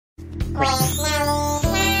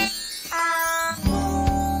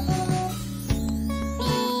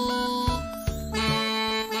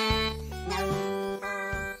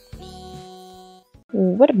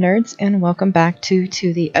What up, nerds, and welcome back to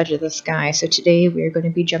the Edge of the Sky. So today we are going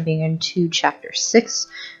to be jumping into Chapter 6,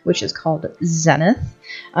 which is called Zenith.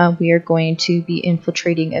 We are going to be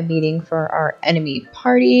infiltrating a meeting for our enemy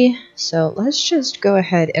party, so let's just go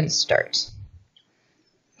ahead and start.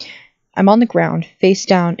 I'm on the ground, face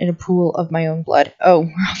down in a pool of my own blood. Oh,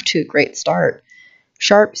 we're off to a great start.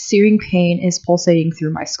 Sharp, searing pain is pulsating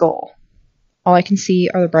through my skull. All I can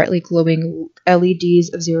see are the brightly glowing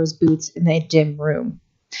LEDs of Zero's boots in the dim room.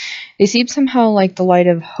 They seem somehow like the light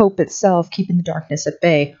of hope itself, keeping the darkness at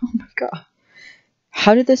bay. Oh my god.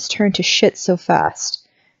 How did this turn to shit so fast?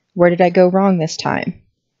 Where did I go wrong this time?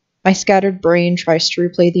 My scattered brain tries to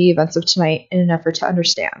replay the events of tonight in an effort to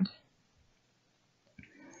understand.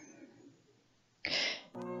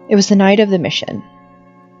 It was the night of the mission.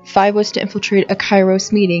 5 was to infiltrate a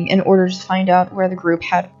Kairos meeting in order to find out where the group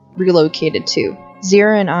had relocated to.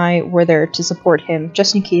 0 and I were there to support him,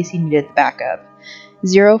 just in case he needed the backup.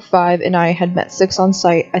 0, 5, and I had met 6 on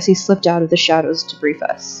site as he slipped out of the shadows to brief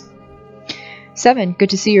us. 7, good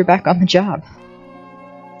to see you're back on the job.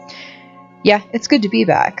 Yeah, it's good to be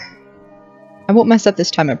back. I won't mess up this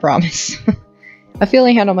time, I promise. I feel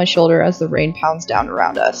a hand on my shoulder as the rain pounds down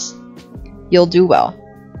around us. You'll do well.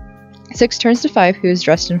 6 turns to 5, who is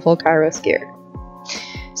dressed in full Kairos gear.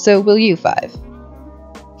 So will you, 5?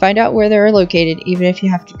 Find out where they're located, even if you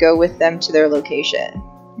have to go with them to their location.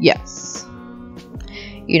 Yes.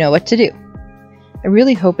 You know what to do. I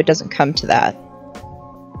really hope it doesn't come to that.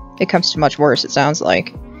 It comes to much worse, it sounds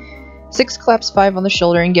like. 6 claps 5 on the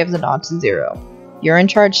shoulder and gives a nod to 0. You're in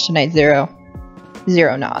charge tonight, 0.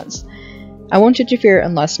 0 nods. I won't interfere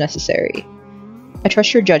unless necessary. I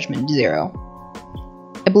trust your judgment, 0.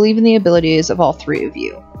 I believe in the abilities of all 3 of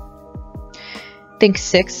you. Thanks,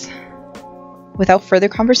 6. Without further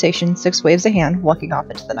conversation, 6 waves a hand, walking off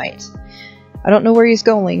into the night. I don't know where he's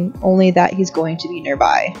going, only that he's going to be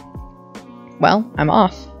nearby. Well, I'm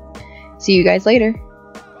off. See you guys later.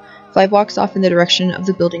 5 walks off in the direction of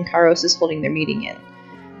the building Kairos is holding their meeting in.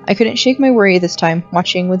 I couldn't shake my worry this time,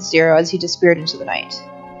 watching with 0 as he disappeared into the night.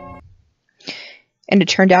 And it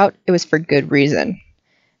turned out it was for good reason.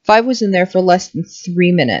 5 was in there for less than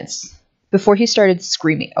 3 minutes, before he started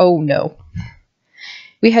screaming. Oh no.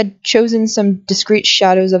 We had chosen some discreet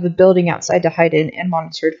shadows of a building outside to hide in and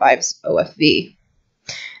monitored 5's OFV.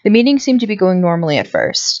 The meeting seemed to be going normally at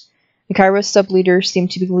first. The Kairos sub-leader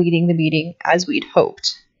seemed to be leading the meeting as we'd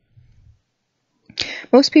hoped.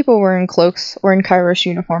 Most people were in cloaks or in Kairos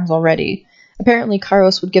uniforms already. Apparently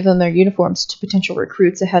Kairos would give them their uniforms to potential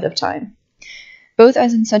recruits ahead of time, both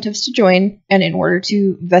as incentives to join and in order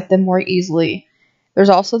to vet them more easily. There's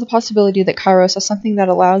also the possibility that Kairos has something that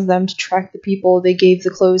allows them to track the people they gave the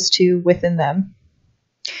clothes to within them.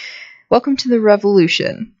 Welcome to the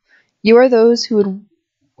revolution. You are those who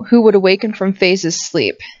would awaken from Phase's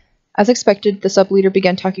sleep. As expected, the sub-leader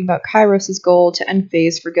began talking about Kairos' goal to end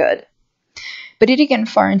Phase for good. But he didn't get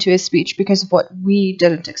far into his speech because of what we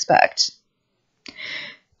didn't expect.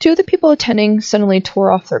 2 of the people attending suddenly tore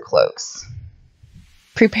off their cloaks.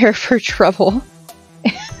 Prepare for trouble.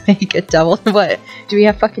 Make it double. What? Do we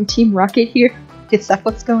have fucking Team Rocket here? Is that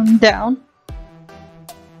what's going down?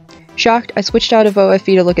 Shocked, I switched out of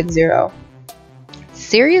OFV to look at 0.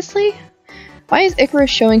 Seriously? Why is Icarus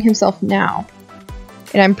showing himself now?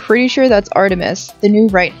 And I'm pretty sure that's Artemis, the new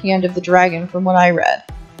right hand of the dragon from what I read.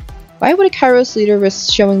 Why would a Kairos leader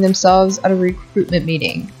risk showing themselves at a recruitment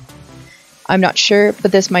meeting? I'm not sure,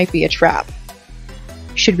 but this might be a trap.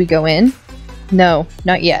 Should we go in? No,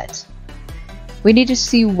 not yet. We need to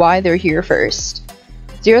see why they're here first.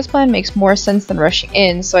 0's plan makes more sense than rushing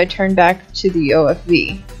in, so I turned back to the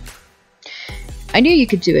OFV. I knew you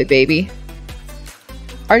could do it, baby.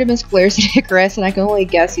 Artemis glares at Icarus, and I can only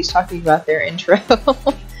guess he's talking about their intro.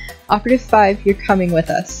 Operative 5, you're coming with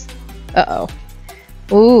us. Uh-oh.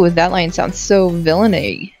 Ooh, that line sounds so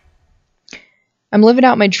villainy. I'm living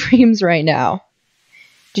out my dreams right now.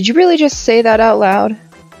 Did you really just say that out loud?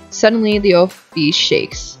 Suddenly, the OFV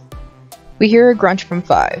shakes. We hear a grunt from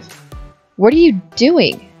 5. What are you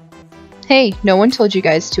doing? Hey, no one told you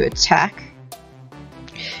guys to attack.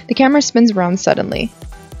 The camera spins around suddenly.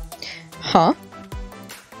 Huh?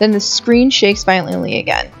 Then the screen shakes violently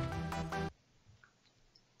again.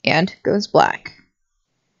 And goes black.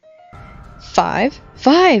 5?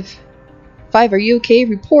 5! 5, are you okay?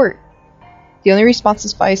 Report! The only response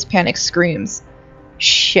is 5's panic screams.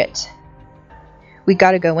 Shit. We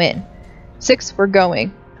gotta go in. 6, we're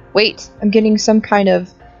going. Wait, I'm getting some kind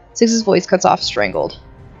of... 6's voice cuts off, strangled.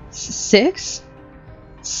 6?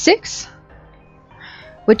 6?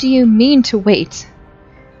 What do you mean to wait?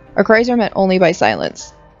 Our cries are met only by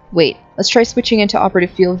silence. Wait, let's try switching into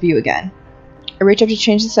operative field view again. I reach up to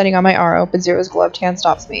change the setting on my RO, but Zero's gloved hand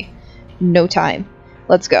stops me. No time.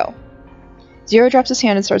 Let's go. Zero drops his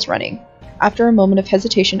hand and starts running. After a moment of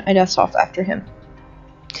hesitation, I dust off after him.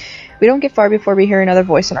 We don't get far before we hear another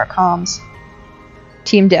voice in our comms.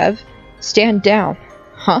 Team Dev, stand down.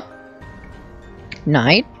 Huh?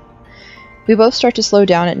 9? We both start to slow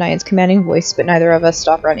down at 9's commanding voice, but neither of us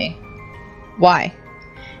stop running. Why?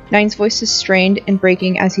 9's voice is strained and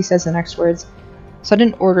breaking as he says the next words.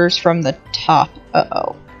 Sudden orders from the top.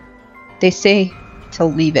 Uh-oh. They say to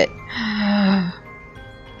leave it.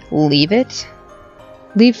 Leave it?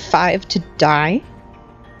 Leave 5 to die?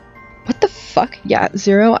 What the fuck? Yeah,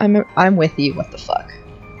 Zero, I'm with you. What the fuck?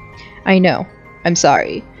 I know. I'm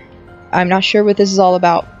sorry. I'm not sure what this is all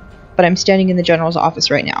about, but I'm standing in the general's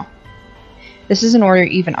office right now. This is an order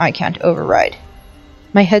even I can't override.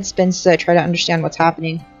 My head spins as I try to understand what's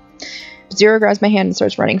happening. Zero grabs my hand and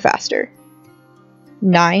starts running faster.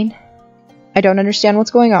 9? I don't understand what's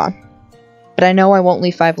going on, but I know I won't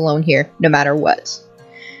leave 5 alone here, no matter what.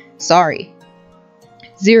 Sorry.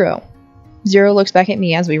 0. Zero looks back at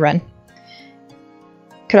me as we run.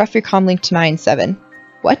 Cut off your comm link to 9-7.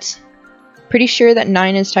 What? Pretty sure that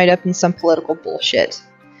 9 is tied up in some political bullshit.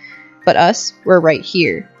 But us, we're right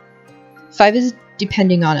here. 5 is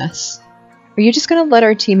depending on us. Are you just gonna let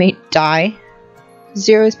our teammate die?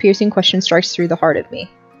 Zero's piercing question strikes through the heart of me.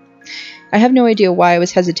 I have no idea why I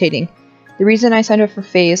was hesitating. The reason I signed up for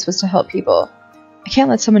FaZe was to help people. I can't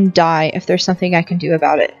let someone die if there's something I can do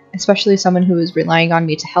about it, especially someone who is relying on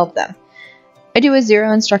me to help them. I do as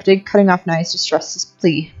Zero instructed, cutting off 9's distressed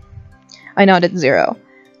plea. I nod at Zero.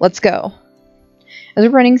 Let's go. As we're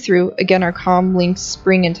running through, again our comm links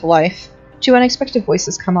spring into life. 2 unexpected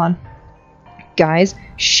voices come on. Guys,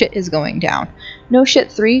 shit is going down. No shit,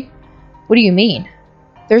 3? What do you mean?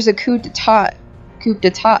 There's a coup d'etat,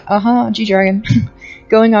 G-Dragon,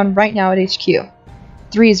 going on right now at HQ.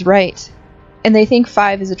 3's right. And they think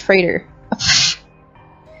 5 is a traitor.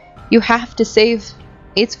 You have to save...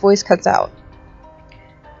 8's voice cuts out.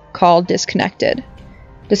 Call disconnected.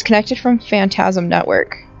 Disconnected from Phantasm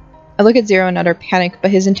Network. I look at Zero in utter panic,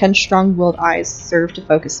 but his intense, strong-willed eyes serve to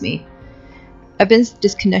focus me. I've been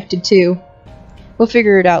disconnected too. We'll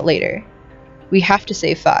figure it out later. We have to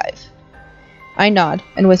save 5. I nod,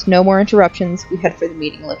 and with no more interruptions, we head for the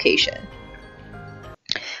meeting location.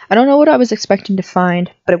 I don't know what I was expecting to find,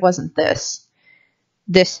 but it wasn't this.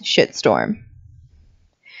 This shitstorm.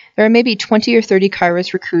 There are maybe 20 or 30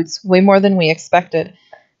 Kairos recruits, way more than we expected.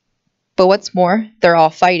 But what's more, they're all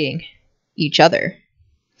fighting. Each other.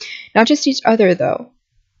 Not just each other, though.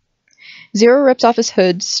 Zero rips off his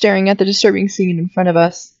hood, staring at the disturbing scene in front of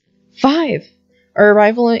us. 5! Our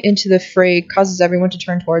arrival into the fray causes everyone to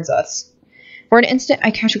turn towards us. For an instant,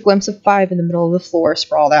 I catch a glimpse of 5 in the middle of the floor,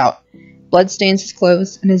 sprawled out. Blood stains his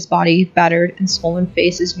clothes, and his body, battered and swollen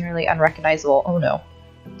face is nearly unrecognizable. Oh no.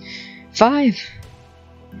 5!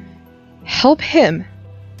 Help him!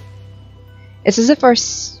 It's as if our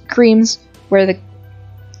screams were the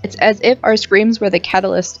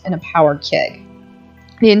catalyst in a power keg.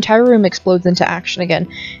 The entire room explodes into action again.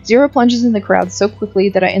 Zero plunges in the crowd so quickly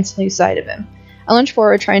that I instantly sight of him. I lunge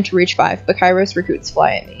forward trying to reach 5, but Kairos recruits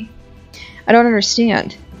fly at me. I don't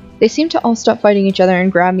understand. They seem to all stop fighting each other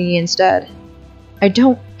and grab me instead. I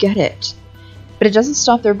don't get it. But it doesn't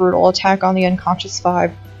stop their brutal attack on the unconscious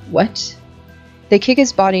 5. What? They kick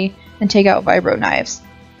his body and take out vibro knives.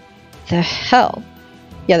 The hell?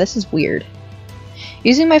 Yeah, this is weird.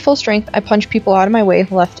 Using my full strength, I punch people out of my way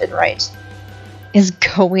left and right. Is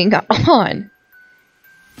going on?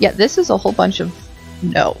 Yeah, this is a whole bunch of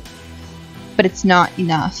no. But it's not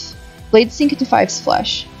enough. Blades sink into 5's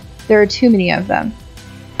flesh. There are too many of them.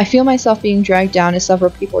 I feel myself being dragged down as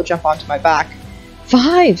several people jump onto my back.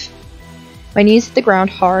 5! My knees hit the ground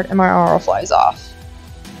hard and my aura flies off.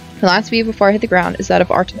 The last beat before I hit the ground is that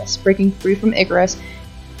of Artemis, breaking free from Icarus,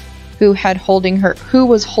 who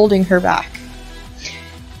was holding her back.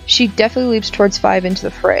 She definitely leaps towards 5 into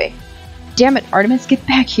the fray. Damn it, Artemis, get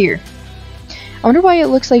back here! I wonder why it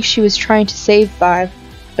looks like she was trying to save 5,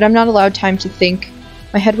 but I'm not allowed time to think.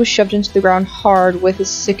 My head was shoved into the ground hard with a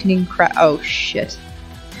sickening oh shit.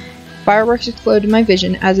 Fireworks explode in my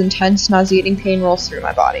vision as intense, nauseating pain rolls through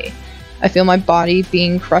my body. I feel my body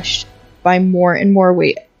being crushed by more and more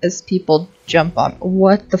weight as people jump on.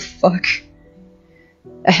 What the fuck?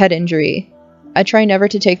 A head injury. I try never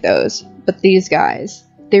to take those, but these guys,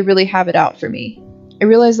 they really have it out for me. I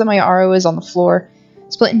realize that my RO is on the floor,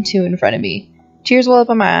 split in 2 in front of me. Tears well up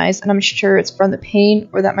in my eyes, and I'm sure it's from the pain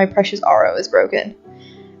or that my precious RO is broken.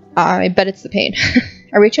 I bet it's the pain.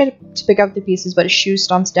 I reach out to pick up the pieces, but a shoe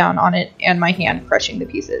stomps down on it and my hand, crushing the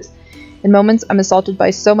pieces. In moments, I'm assaulted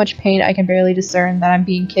by so much pain I can barely discern that I'm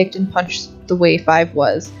being kicked and punched the way 5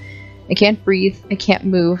 was. I can't breathe, I can't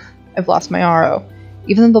move, I've lost my RO.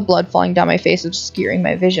 Even the blood falling down my face is obscuring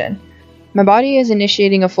my vision. My body is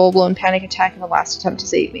initiating a full-blown panic attack in the last attempt to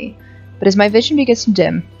save me. But as my vision begins to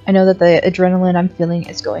dim, I know that the adrenaline I'm feeling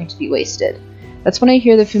is going to be wasted. That's when I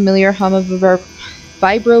hear the familiar hum of a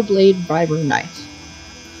vibroblade vibro knife.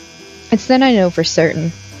 It's then I know for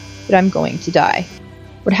certain that I'm going to die.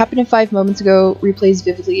 What happened 5 moments ago replays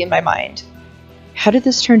vividly in my mind. How did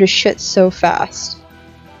this turn to shit so fast?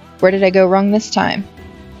 Where did I go wrong this time?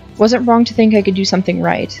 Was it wrong to think I could do something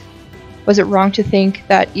right? Was it wrong to think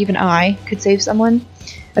that even I could save someone?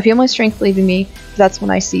 I feel my strength leaving me, but that's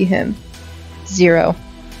when I see him. Zero.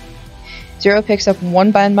 Zero picks up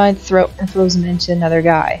one by my throat and throws him into another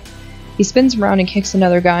guy. He spins around and kicks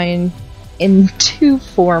another guy into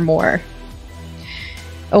 4 more.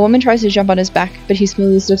 A woman tries to jump on his back, but he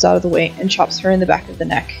smoothly slips out of the way and chops her in the back of the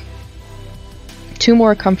neck. 2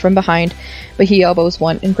 more come from behind, but he elbows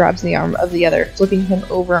one and grabs the arm of the other, flipping him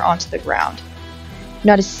over onto the ground.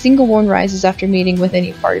 Not a single one rises after meeting with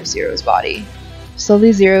any part of Zero's body.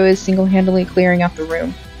 Slowly, Zero is single-handedly clearing out the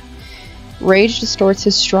room. Rage distorts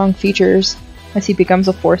his strong features as he becomes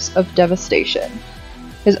a force of devastation.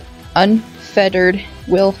 His unfettered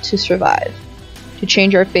will to survive, to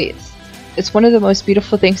change our fates. It's one of the most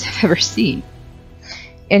beautiful things I've ever seen.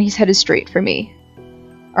 And he's headed straight for me.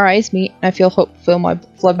 Our eyes meet, and I feel hope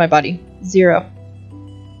flood my body. Zero.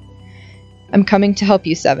 I'm coming to help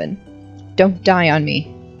you, 7. Don't die on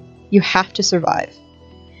me. You have to survive.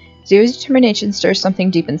 Zero's determination stirs something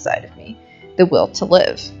deep inside of me. The will to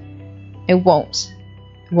live. I won't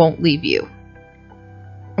leave you.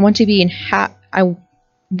 I want to be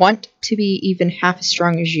even half as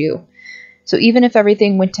strong as you. So even if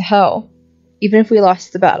everything went to hell, even if we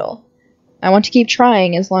lost the battle, I want to keep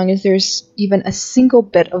trying as long as there's even a single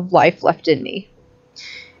bit of life left in me.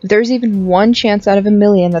 If there's even one chance out of a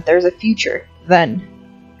million that there's a future, then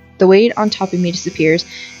the weight on top of me disappears,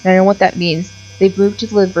 and I know what that means. They've moved to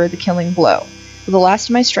deliver the killing blow. With the last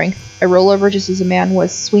of my strength, I roll over just as a man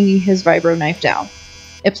was swinging his vibro knife down.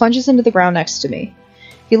 It plunges into the ground next to me.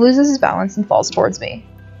 He loses his balance and falls towards me.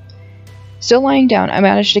 Still lying down, I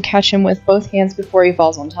manage to catch him with both hands before he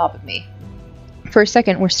falls on top of me. For a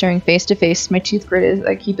second, we're staring face to face, my teeth gritted as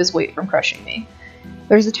I keep his weight from crushing me.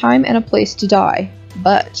 There's a time and a place to die,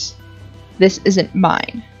 but this isn't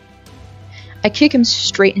mine. I kick him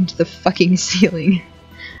straight into the fucking ceiling.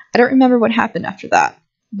 I don't remember what happened after that,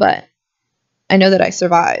 but I know that I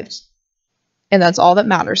survived. And that's all that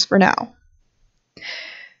matters for now.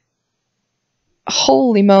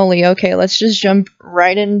 Holy moly, okay, let's just jump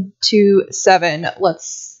right into 7.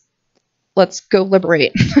 Let's go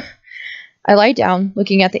liberate. I lie down,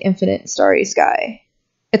 looking at the infinite starry sky.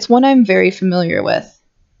 It's one I'm very familiar with.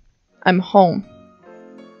 I'm home.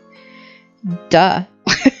 Duh.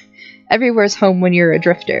 Everywhere's home when you're a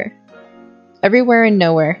drifter. Everywhere and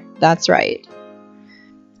nowhere, that's right.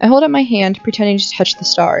 I hold up my hand, pretending to touch the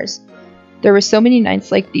stars. There were so many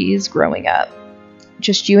nights like these growing up.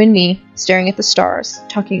 Just you and me, staring at the stars,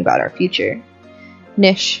 talking about our future.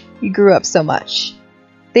 Nish, you grew up so much.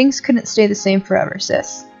 Things couldn't stay the same forever,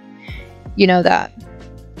 sis. You know that.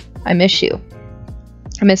 I miss you.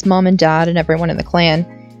 I miss Mom and Dad and everyone in the clan.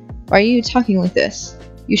 Why are you talking like this?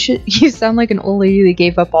 You sound like an old lady that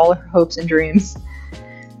gave up all her hopes and dreams.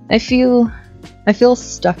 I feel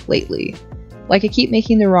stuck lately. Like I keep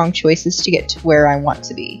making the wrong choices to get to where I want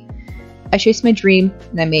to be. I chased my dream,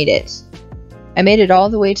 and I made it. I made it all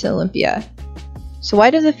the way to Olympia. So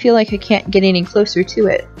why does it feel like I can't get any closer to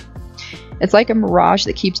it? It's like a mirage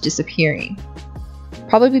that keeps disappearing.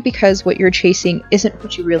 Probably because what you're chasing isn't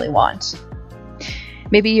what you really want.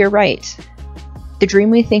 Maybe you're right. The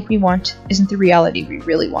dream we think we want isn't the reality we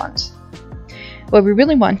really want. What we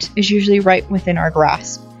really want is usually right within our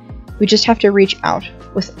grasp. We just have to reach out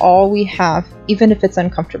with all we have, even if it's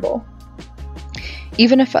uncomfortable.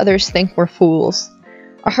 Even if others think we're fools,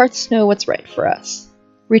 our hearts know what's right for us.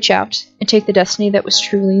 Reach out and take the destiny that was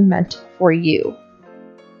truly meant for you.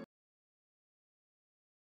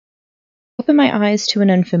 Open my eyes to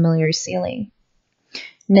an unfamiliar ceiling.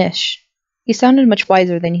 Nish. He sounded much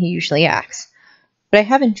wiser than he usually acts, but I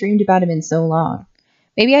haven't dreamed about him in so long.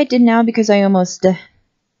 Maybe I did now because I almost...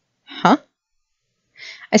 Huh?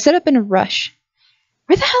 I sit up in a rush.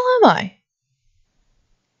 Where the hell am I?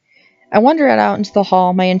 I wandered out into the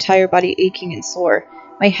hall, my entire body aching and sore.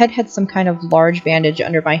 My head had some kind of large bandage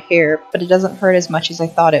under my hair, but it doesn't hurt as much as I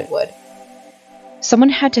thought it would. Someone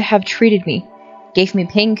had to have treated me. Gave me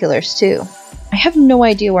painkillers too. I have no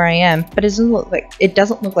idea where I am, but it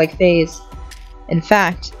doesn't look like Faye's. In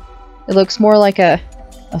fact, it It looks more like a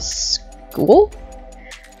school?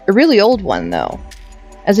 A really old one, though.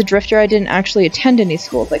 As a drifter, I didn't actually attend any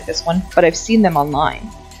schools like this one, but I've seen them online.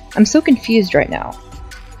 I'm so confused right now.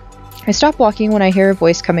 I stop walking when I hear a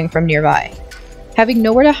voice coming from nearby. Having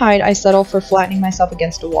nowhere to hide, I settle for flattening myself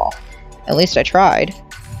against a wall. At least I tried.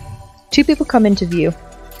 Two people come into view.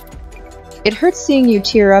 It hurts seeing you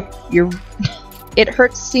tear up your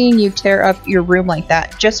room like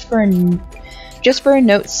that just for a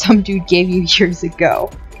note some dude gave you years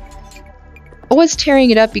ago. I was tearing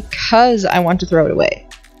it up because I want to throw it away.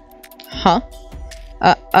 Huh?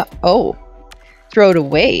 Oh. Throw it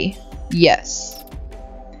away? Yes.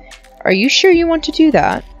 Are you sure you want to do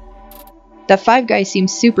that? That 5 guy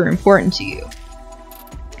seems super important to you.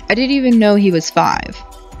 I didn't even know he was 5.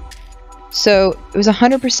 So, it was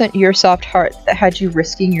 100% your soft heart that had you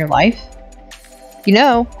risking your life? You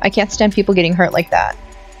know, I can't stand people getting hurt like that.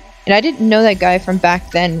 And I didn't know that guy from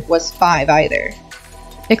back then was 5 either.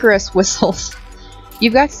 Icarus whistles.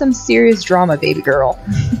 You've got some serious drama, baby girl.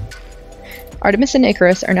 Artemis and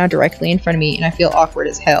Icarus are now directly in front of me, and I feel awkward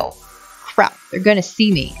as hell. Crap, they're gonna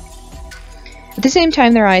see me. At the same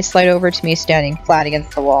time, their eyes slide over to me standing flat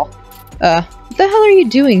against the wall. What the hell are you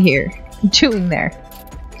doing here? Doing there?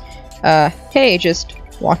 Hey, just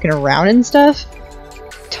walking around and stuff?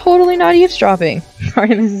 Totally not eavesdropping.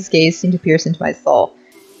 Artemis's gaze seemed to pierce into my soul.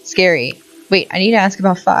 Scary. Wait, I need to ask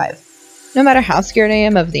about 5. No matter how scared I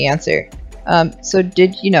am of the answer. So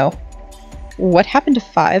did you know? What happened to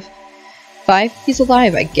 5? 5? He's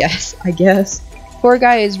alive, I guess. Poor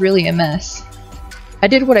guy is really a mess. I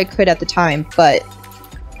did what I could at the time, but...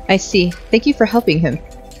 I see. Thank you for helping him.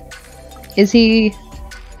 Is he...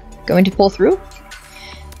 going to pull through?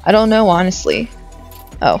 I don't know, honestly.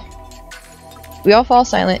 Oh. We all fall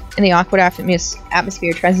silent, and the awkward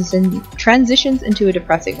atmosphere transitions into a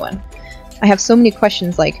depressing one. I have so many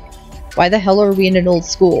questions like, why the hell are we in an old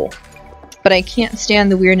school? But I can't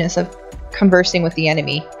stand the weirdness of conversing with the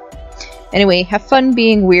enemy. Anyway, have fun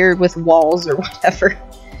being weird with walls or whatever.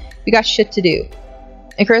 We got shit to do.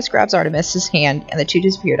 Icarus grabs Artemis' hand, and the two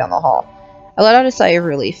disappear down the hall. I let out a sigh of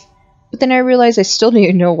relief, but then I realize I still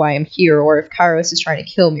don't know why I'm here, or if Kairos is trying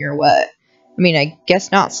to kill me or what. I mean, I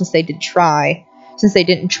guess not since they didn't try,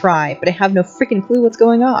 but I have no freaking clue what's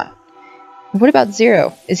going on. What about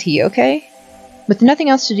Zero? Is he okay? With nothing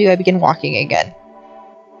else to do, I begin walking again.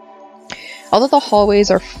 Although the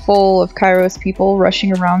hallways are full of Kairos people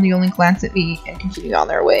rushing around, they only glance at me and continue on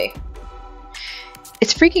their way.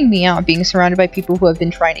 It's freaking me out being surrounded by people who have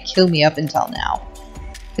been trying to kill me up until now.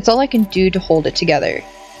 It's all I can do to hold it together.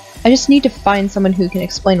 I just need to find someone who can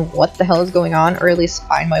explain what the hell is going on, or at least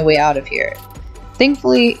find my way out of here.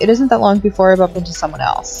 Thankfully, it isn't that long before I bump into someone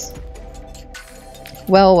else.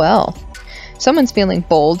 Well, well. Someone's feeling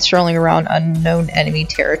bold, strolling around unknown enemy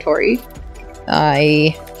territory.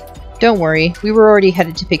 Don't worry, we were already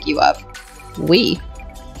headed to pick you up.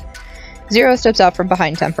 Zero steps out from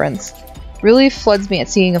behind Temperance. Relief floods me at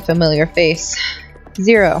seeing a familiar face.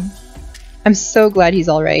 Zero. I'm so glad he's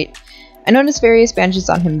alright. I notice various bandages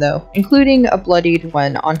on him though, including a bloodied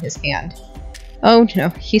one on his hand. Oh no,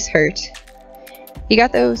 he's hurt. He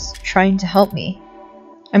got those trying to help me.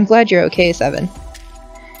 I'm glad you're okay, Seven.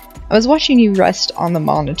 I was watching you rest on the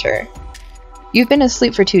monitor. You've been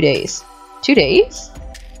asleep for 2 days. 2 days?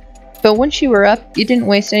 But once you were up, you didn't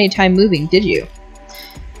waste any time moving, did you?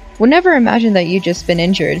 Would never imagine that you'd just been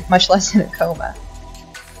injured, much less in a coma.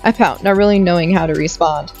 I pout, not really knowing how to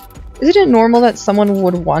respond. Isn't it normal that someone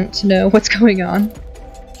would want to know what's going on?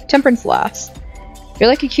 Temperance laughs. You're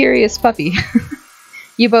like a curious puppy.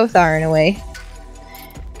 You both are, in a way.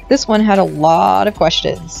 This one had a lot of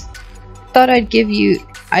questions. Thought I'd gather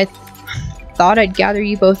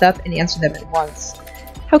you both up and answer them at once.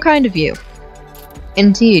 How kind of you.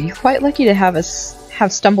 Indeed, you're quite lucky to have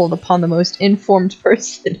stumbled upon the most informed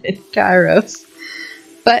person in Kairos.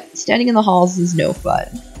 But standing in the halls is no fun.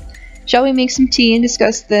 Shall we make some tea and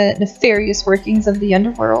discuss the nefarious workings of the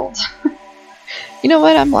underworld? You know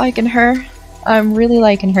what? I'm liking her. I'm really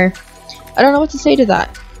liking her. I don't know what to say to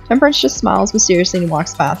that. Temperance just smiles mysteriously and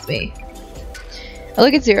walks past me. I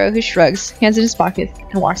look at Zero, who shrugs, hands in his pocket,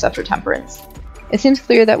 and walks after Temperance. It seems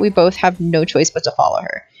clear that we both have no choice but to follow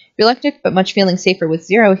her. Reluctant, but much feeling safer with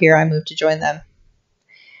Zero here, I move to join them.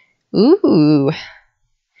 Ooh.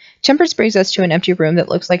 Temperance brings us to an empty room that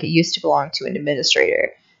looks like it used to belong to an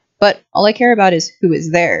administrator. But all I care about is who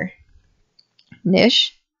is there.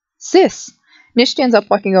 Nish? Sis! Nish stands up,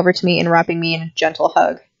 walking over to me and wrapping me in a gentle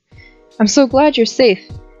hug. I'm so glad you're safe.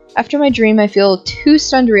 After my dream, I feel too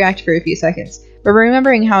stunned to react for a few seconds, but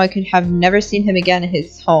remembering how I could have never seen him again in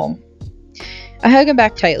his home. I hug him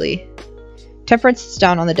back tightly. Temperance sits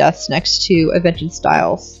down on the desk next to a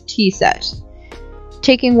vintage-style tea set.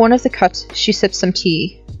 Taking one of the cups, she sips some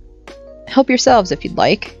tea. Help yourselves if you'd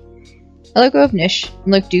like. I let go of Nish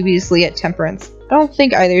and look dubiously at Temperance. I don't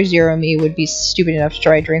think either Zero or me would be stupid enough to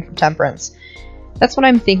try a drink from Temperance. That's what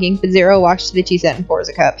I'm thinking, but Zero walks to the tea set and pours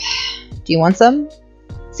a cup. Do you want some?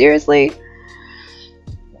 Seriously?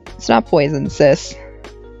 It's not poison, sis.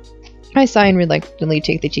 I sigh and reluctantly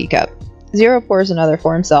take the teacup. Zero pours another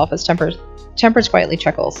for himself as Temperance quietly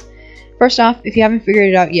chuckles. First off, if you haven't figured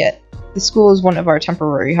it out yet, the school is one of our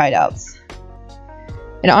temporary hideouts.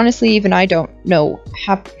 And honestly, even I don't know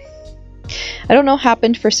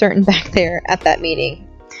happened for certain back there at that meeting.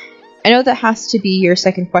 I know that has to be your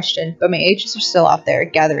second question, but my agents are still out there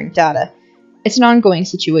gathering data. It's an ongoing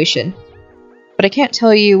situation. But I can't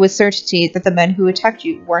tell you with certainty that the men who attacked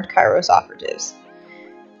you weren't Kairos operatives.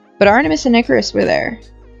 But Artemis and Icarus were there.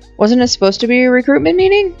 Wasn't it supposed to be a recruitment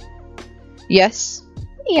meeting? Yes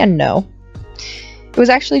and no. It was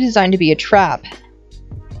actually designed to be a trap.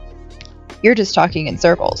 You're just talking in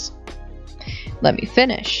circles. Let me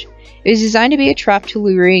finish. It was designed to be a trap to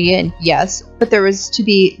lure you in, yes, but there was to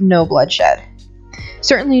be no bloodshed.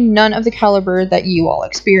 Certainly none of the caliber that you all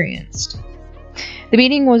experienced. The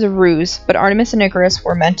meeting was a ruse, but Artemis and Icarus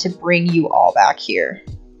were meant to bring you all back here.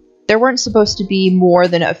 There weren't supposed to be more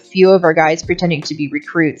than a few of our guys pretending to be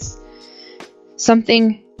recruits.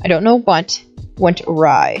 Something, I don't know what, went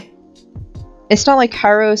awry. It's not like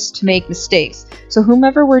Kairos to make mistakes, so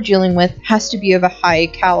whomever we're dealing with has to be of a high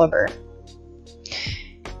caliber.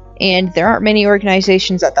 And there aren't many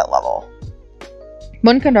organizations at that level.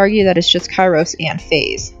 One could argue that it's just Kairos and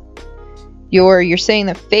FaZe. You're saying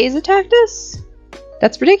that FaZe attacked us?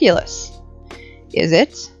 That's ridiculous. Is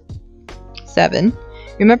it? 7.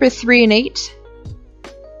 Remember 3 and 8?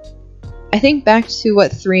 I think back to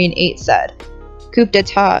what 3 and 8 said. Coup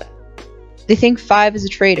d'etat. They think 5 is a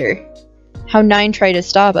traitor. How 9 tried to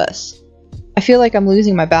stop us. I feel like I'm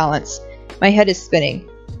losing my balance. My head is spinning.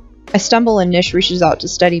 I stumble and Nish reaches out to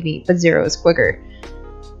steady me, but Zero is quicker.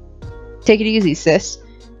 Take it easy, sis.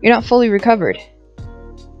 You're not fully recovered.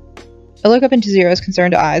 I look up into Zero's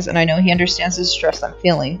concerned eyes, and I know he understands the stress I'm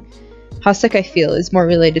feeling. How sick I feel is more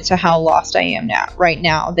related to how lost I am right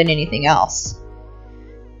now than anything else.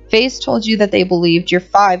 FaZe told you that they believed your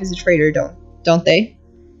 5 is a traitor, don't they?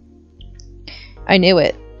 I knew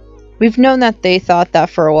it. We've known that they thought that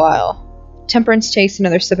for a while. Temperance takes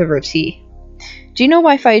another sip of her tea. Do you know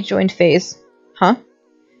why I joined FaZe? Huh?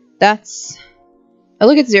 I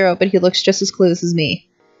look at Zero, but he looks just as clueless as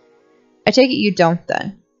me. I take it you don't,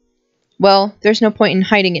 then. Well, there's no point in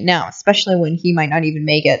hiding it now, especially when he might not even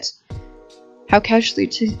make it. How casually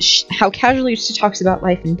she talks about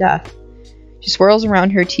life and death. She swirls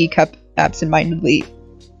around her teacup absent-mindedly.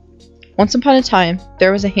 Once upon a time,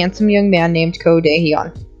 there was a handsome young man named Ko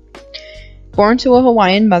Daehyun. Born to a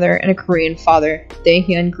Hawaiian mother and a Korean father,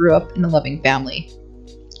 Daehyun grew up in a loving family.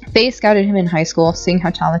 FaZe scouted him in high school, seeing how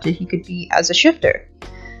talented he could be as a shifter.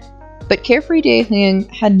 But carefree Daehyun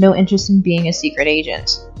had no interest in being a secret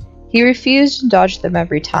agent. He refused and dodged them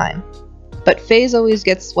every time. But FaZe always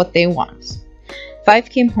gets what they want. 5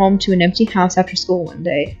 came home to an empty house after school one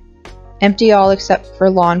day. Empty all except for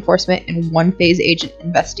law enforcement and one FaZe agent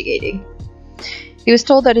investigating. He was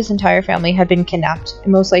told that his entire family had been kidnapped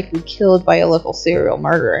and most likely killed by a local serial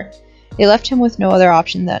murderer. They left him with no other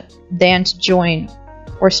option than to join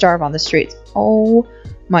or starve on the streets. Oh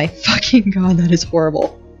my fucking god, that is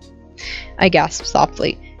horrible. I gasped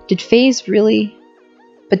softly. Did FaZe really?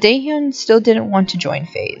 But Daehyun still didn't want to join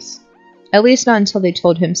FaZe. At least not until they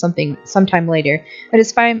told him sometime later that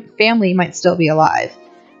his family might still be alive.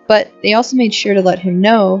 But they also made sure to let him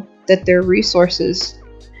know that their resources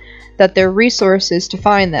to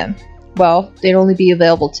find them, well, they'd only be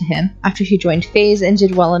available to him after he joined FaZe and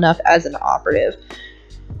did well enough as an operative.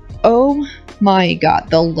 Oh my god,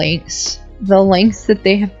 the lengths that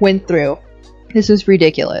they have went through. This is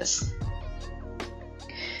ridiculous.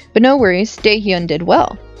 But no worries, Daehyun did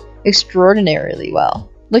well. Extraordinarily well.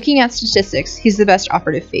 Looking at statistics, he's the best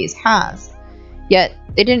operative FaZe has. Yet,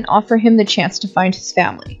 they didn't offer him the chance to find his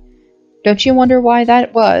family. Don't you wonder why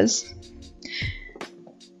that was?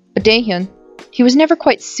 But Daehyun, he was never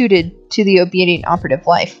quite suited to the obedient operative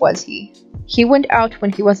life, was he? He went out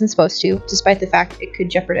when he wasn't supposed to, despite the fact it could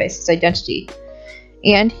jeopardize his identity.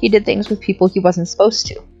 And he did things with people he wasn't supposed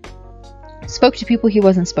to. Spoke to people he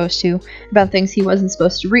wasn't supposed to, about things he wasn't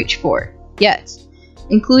supposed to reach for, yet,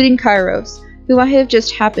 including Kairos, who I have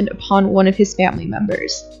just happened upon one of his family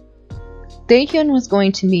members. Daehyun was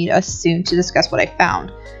going to meet us soon to discuss what I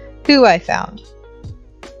found. Who I found.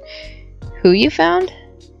 Who you found?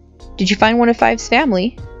 Did you find one of 5's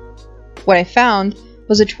family? What I found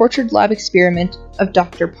was a tortured lab experiment of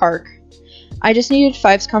Dr. Park. I just needed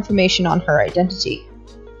Five's confirmation on her identity.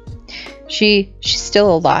 She's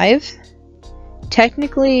still alive?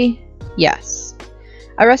 Technically, yes.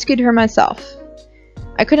 I rescued her myself.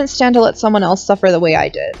 I couldn't stand to let someone else suffer the way I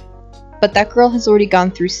did. But that girl has already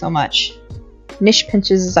gone through so much. Nish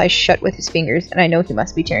pinches his eyes shut with his fingers, and I know he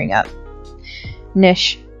must be tearing up.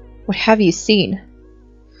 Nish, what have you seen?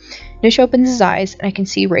 Nish opens his eyes, and I can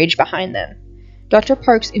see rage behind them. Dr.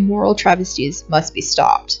 Park's immoral travesties must be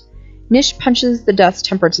stopped. Nish punches the desk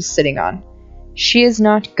Temperance is sitting on. She is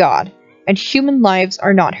not God, and human lives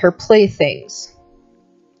are not her playthings.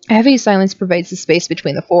 A heavy silence pervades the space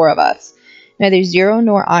between the four of us. Neither Zero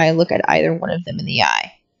nor I look at either one of them in the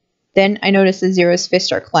eye. Then I notice that Zero's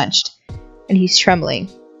fists are clenched, and he's trembling.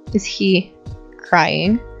 Is he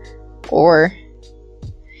crying? Or...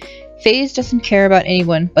 FaZe doesn't care about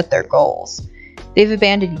anyone but their goals. They've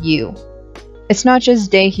abandoned you. It's not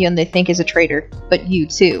just Daehyun they think is a traitor, but you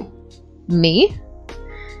too. Me?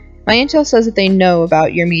 My intel says that they know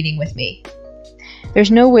about your meeting with me. There's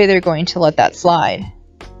no way they're going to let that slide.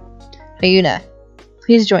 Haiyuna,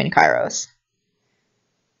 please join Kairos.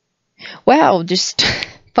 Wow, just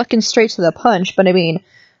fucking straight to the punch, but I mean,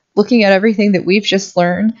 looking at everything that we've just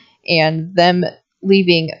learned, and them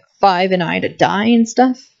leaving Five and I to die and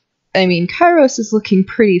stuff, I mean, Kairos is looking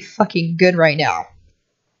pretty fucking good right now.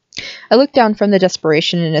 I look down from the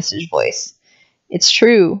desperation in Nish's voice. It's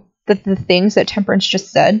true that the things that Temperance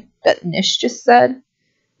just said, that Nish just said,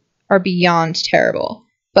 are beyond terrible,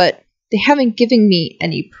 but they haven't given me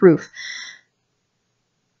any proof.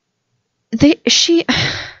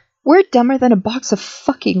 We're dumber than a box of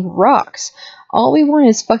fucking rocks. All we want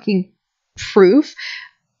is fucking proof,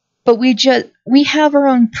 but we have our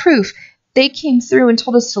own proof. They came through and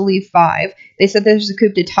told us to leave Five. They said there's a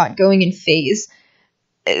coup d'etat going in FaZe.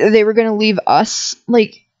 They were gonna leave us.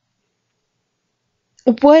 Like,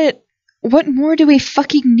 what more do we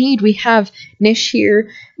fucking need? We have Nish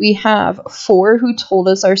here. We have Four who told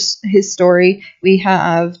us his story. We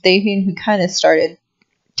have Daehyun who kind of started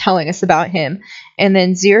telling us about him. And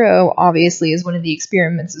then Zero obviously is one of the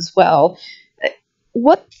experiments as well.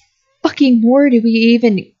 What fucking more do we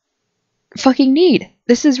even fucking need?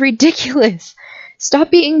 This is ridiculous.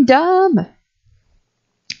 Stop being dumb.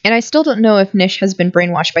 And I still don't know if Nish has been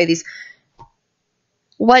brainwashed by these...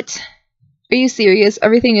 What? Are you serious?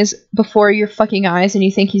 Everything is before your fucking eyes and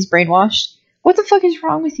you think he's brainwashed? What the fuck is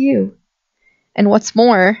wrong with you? And what's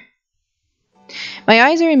more... My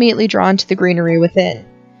eyes are immediately drawn to the greenery within.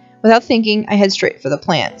 Without thinking, I head straight for the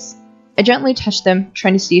plants. I gently touch them,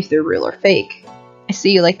 trying to see if they're real or fake. I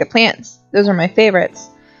see you like the plants. Those are my favorites.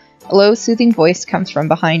 A low, soothing voice comes from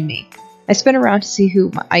behind me. I spin around to see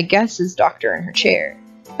who I guess is Doctor in her chair.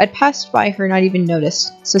 I'd passed by her, not even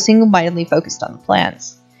noticed, so single-mindedly focused on the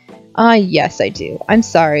plants. Ah, yes, I do. I'm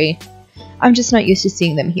sorry. I'm just not used to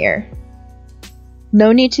seeing them here.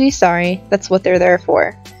 No need to be sorry. That's what they're there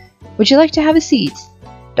for. Would you like to have a seat?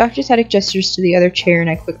 Dr. Static gestures to the other chair and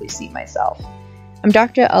I quickly seat myself. I'm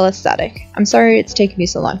Dr. Ella Static. I'm sorry it's taken me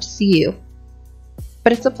so long to see you.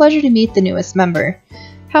 But it's a pleasure to meet the newest member.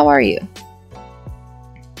 How are you?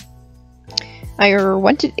 I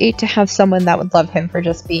wanted 8 to have someone that would love him for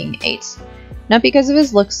just being 8. Not because of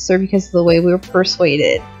his looks or because of the way we were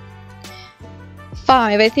persuaded.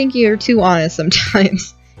 5, I think you're too honest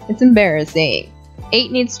sometimes. It's embarrassing.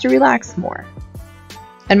 8 needs to relax more.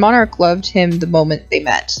 And Monarch loved him the moment they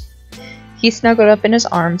met. He snuggled up in his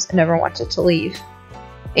arms and never wanted to leave.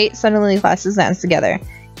 8 suddenly clasped his hands together.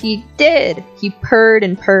 He did! He purred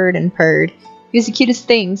and purred and purred. He was the cutest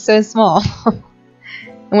thing, so small.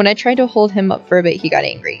 And when I tried to hold him up for a bit, he got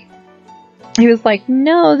angry. He was like,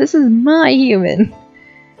 no, this is my human.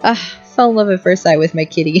 Fell in love at first sight with my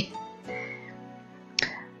kitty.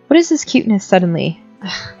 What is this cuteness suddenly?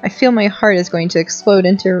 I feel my heart is going to explode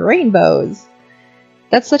into rainbows.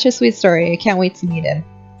 That's such a sweet story. I can't wait to meet him.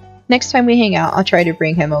 Next time we hang out, I'll try to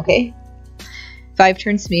bring him, okay? 5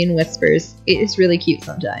 turns to me and whispers, 8 is really cute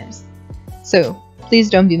sometimes. So, please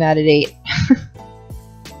don't be mad at 8.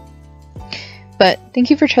 But thank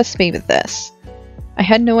you for trusting me with this. I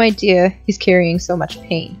had no idea he's carrying so much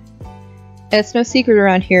pain. And it's no secret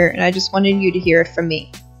around here, and I just wanted you to hear it from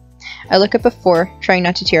me. I look up at 4, trying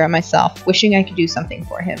not to tear at myself, wishing I could do something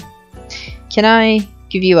for him. Can I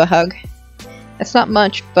give you a hug? It's not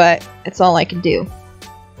much, but it's all I can do.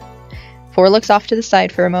 4 looks off to the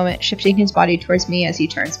side for a moment, shifting his body towards me as he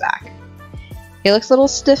turns back. He looks a little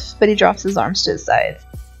stiff, but he drops his arms to his sides.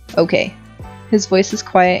 Okay. His voice is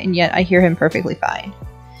quiet, and yet I hear him perfectly fine.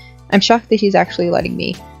 I'm shocked that he's actually letting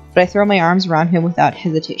me, but I throw my arms around him without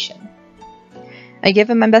hesitation. I give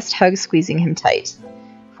him my best hug, squeezing him tight.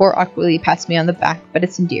 4 awkwardly pats me on the back, but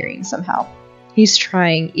it's endearing somehow. He's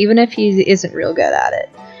trying, even if he isn't real good at it.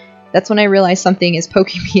 That's when I realize something is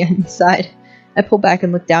poking me inside. I pull back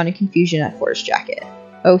and look down in confusion at 4's jacket.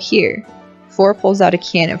 Oh, here. 4 pulls out a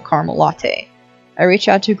can of caramel latte. I reach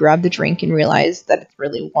out to grab the drink and realize that it's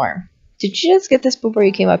really warm. Did you just get this before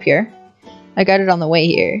you came up here? I got it on the way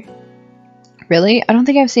here. Really? I don't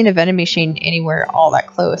think I've seen a vending machine anywhere all that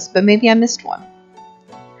close, but maybe I missed one.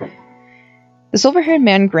 The silver-haired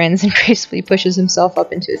man grins and gracefully pushes himself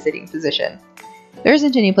up into a sitting position. There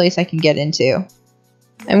isn't any place I can get into.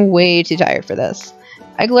 I'm way too tired for this.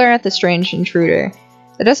 I glare at the strange intruder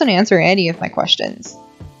that doesn't answer any of my questions.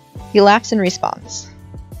 He laughs in response.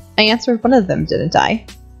 I answered one of them, didn't I?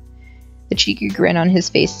 The cheeky grin on his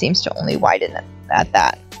face seems to only widen at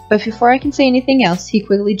that. But before I can say anything else, he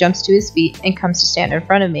quickly jumps to his feet and comes to stand in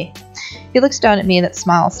front of me. He looks down at me and that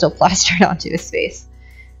smile still plastered onto his face.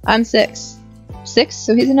 I'm 6. 6?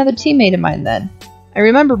 So he's another teammate of mine then. I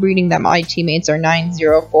remember reading that my teammates are 9,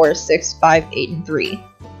 0, 4, 6, 5, 8, and 3.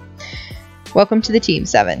 Welcome to the team,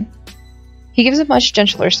 7. He gives a much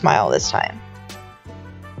gentler smile this time.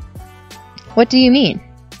 What do you mean?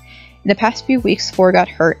 In the past few weeks, 4 got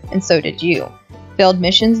hurt, and so did you. Failed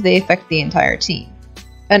missions, they affect the entire team.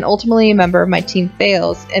 And ultimately, a member of my team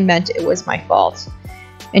fails, and meant it was my fault.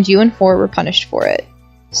 And you and 4 were punished for it.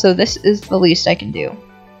 So this is the least I can do.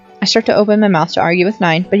 I start to open my mouth to argue with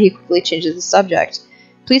 9, but he quickly changes the subject.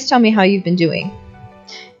 Please tell me how you've been doing.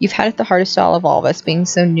 You've had it the hardest of all of us, being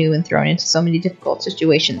so new and thrown into so many difficult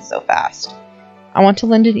situations so fast. I want to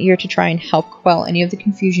lend an ear to try and help quell any of the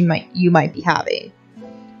confusion you might be having.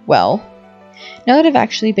 Well, now that I've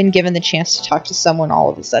actually been given the chance to talk to someone all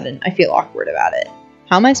of a sudden, I feel awkward about it.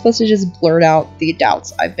 How am I supposed to just blurt out the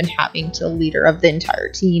doubts I've been having to the leader of the entire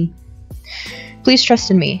team? Please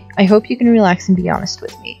trust in me. I hope you can relax and be honest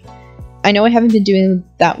with me. I know I haven't been doing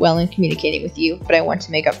that well in communicating with you, but I want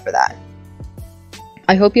to make up for that.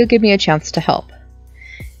 I hope you'll give me a chance to help.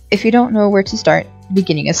 If you don't know where to start, the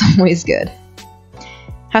beginning is always good.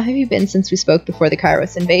 How have you been since we spoke before the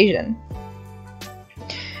Kairos invasion?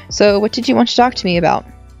 So, what did you want to talk to me about?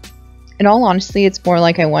 In all honesty, it's more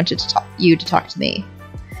like I wanted you to talk to me.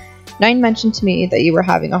 9 mentioned to me that you were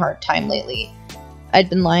having a hard time lately. I'd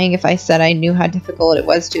been lying if I said I knew how difficult it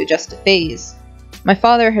was to adjust to phase. My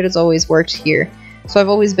father has always worked here, so I've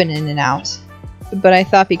always been in and out. But I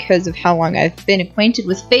thought because of how long I've been acquainted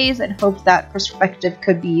with phase, and hoped that perspective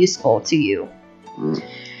could be useful to you.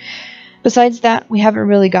 Besides that, we haven't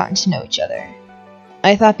really gotten to know each other.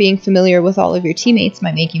 I thought being familiar with all of your teammates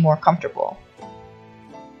might make you more comfortable.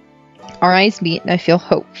 Our eyes meet and I feel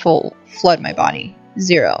hopeful flood my body.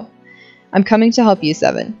 0. I'm coming to help you,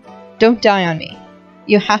 7. Don't die on me.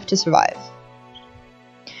 You have to survive.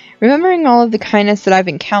 Remembering all of the kindness that I've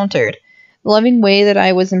encountered, the loving way that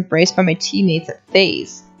I was embraced by my teammates at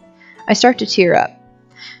phase, I start to tear up.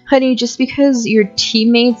 Honey, just because your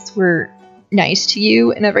teammates were nice to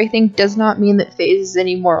you and everything does not mean that phase is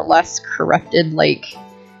any more or less corrupted, like,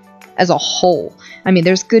 as a whole. I mean,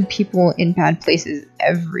 there's good people in bad places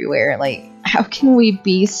everywhere. Like, how can we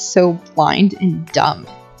be so blind and dumb?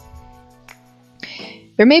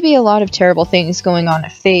 There may be a lot of terrible things going on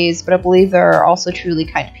at phase, but I believe there are also truly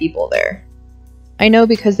kind people there. I know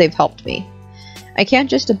because they've helped me. I can't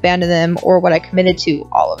just abandon them or what I committed to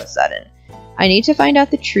all of a sudden. I need to find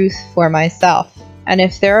out the truth for myself. And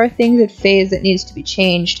if there are things at phase that needs to be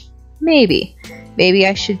changed, maybe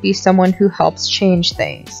I should be someone who helps change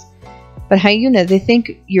things. But Haiyuna, they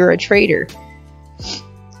think you're a traitor.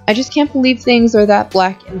 I just can't believe things are that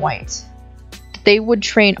black and white. They would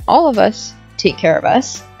train all of us, take care of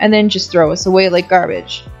us, and then just throw us away like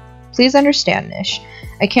garbage. Please understand, Nish.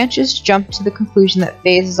 I can't just jump to the conclusion that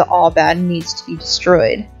phase is all bad and needs to be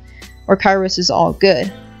destroyed. Or Kairos is all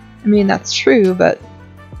good. I mean, that's true, but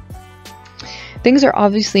things are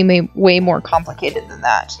obviously way more complicated than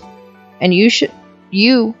that. And you should,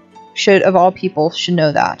 of all people, should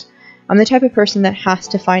know that. I'm the type of person that has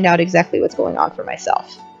to find out exactly what's going on for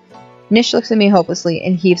myself. Nish looks at me hopelessly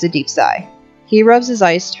and heaves a deep sigh. He rubs his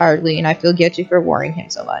eyes tiredly and I feel guilty for worrying him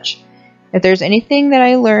so much. If there's anything that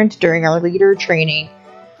I learned during our leader training,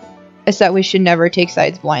 it's that we should never take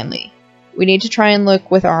sides blindly. We need to try and look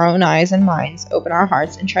with our own eyes and minds, open our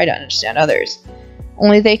hearts, and try to understand others.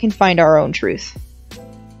 Only they can find our own truth.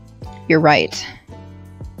 You're right.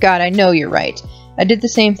 God, I know you're right. I did the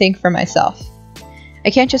same thing for myself. I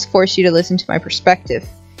can't just force you to listen to my perspective.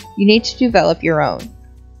 You need to develop your own.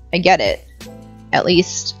 I get it. At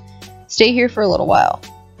least, stay here for a little while.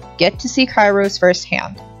 Get to see Kairos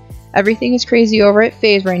firsthand. Everything is crazy over at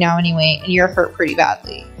phase right now anyway, and you're hurt pretty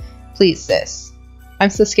badly. Please, sis. I'm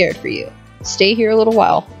so scared for you. Stay here a little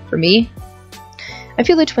while. For me? I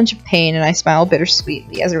feel a twinge of pain and I smile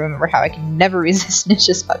bittersweetly as I remember how I can never resist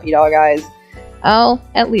Nish's puppy dog eyes. I'll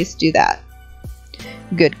at least do that.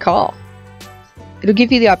 Good call. It'll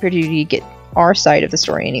give you the opportunity to get our side of the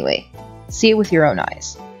story anyway. See it with your own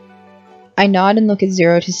eyes. I nod and look at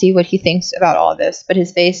Zero to see what he thinks about all this, but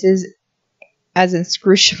his face is as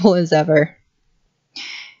inscrutable as ever.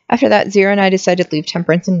 After that, Zero and I decide to leave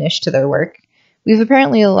Temperance and Nish to their work. We're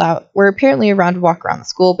apparently allowed to walk around the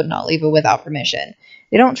school, but not leave it without permission.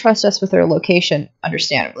 They don't trust us with their location,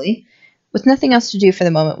 understandably. With nothing else to do for the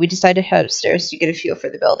moment, we decide to head upstairs to get a feel for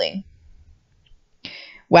the building.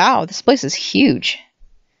 Wow, this place is huge.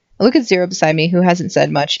 I look at Zero beside me, who hasn't said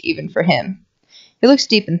much, even for him. He looks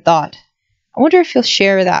deep in thought. I wonder if he'll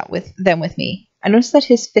share that with me. I notice that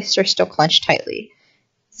his fists are still clenched tightly.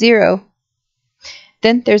 Zero.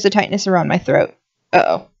 Then there's a tightness around my throat.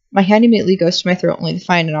 Uh-oh. My hand immediately goes to my throat, only to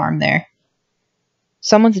find an arm there.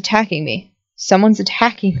 Someone's attacking me. Someone's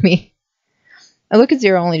attacking me. I look at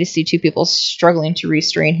Zero only to see two people struggling to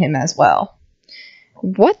restrain him as well.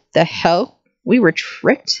 What the hell? We were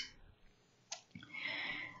tricked?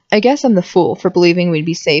 I guess I'm the fool for believing we'd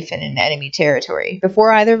be safe in an enemy territory.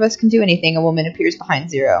 Before either of us can do anything, a woman appears behind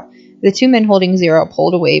Zero. The two men holding Zero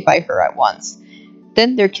pulled away by her at once.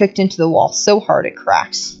 Then they're kicked into the wall so hard it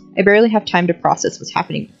cracks. I barely have time to process what's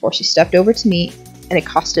happening before she stepped over to me and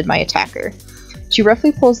accosted my attacker. She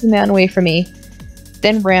roughly pulls the man away from me,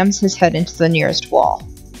 then rams his head into the nearest wall.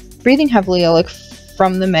 Breathing heavily, I look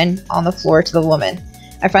from the men on the floor to the woman.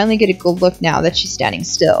 I finally get a good look now that she's standing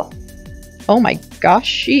still. Oh my gosh,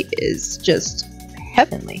 she is just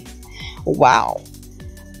heavenly. Wow.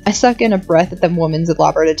 I suck in a breath at the woman's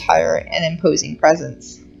elaborate attire and imposing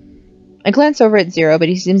presence. I glance over at Zero, but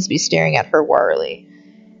he seems to be staring at her warily.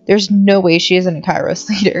 There's no way she isn't a Kairos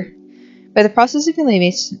leader. By the process of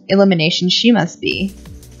elimination, she must be.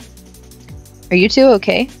 Are you two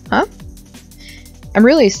okay? Huh? I'm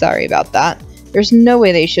really sorry about that. There's no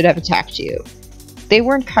way they should have attacked you. They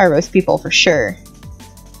weren't Kairos people for sure.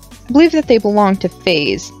 I believe that they belong to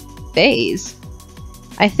FaZe. FaZe?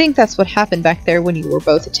 I think that's what happened back there when you were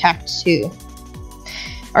both attacked too.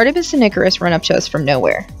 Artemis and Icarus run up to us from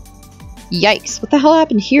nowhere. Yikes, what the hell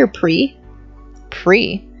happened here, Pre?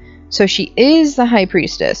 Pre? So she is the High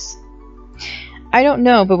Priestess. I don't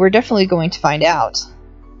know, but we're definitely going to find out.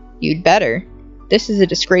 You'd better. This is a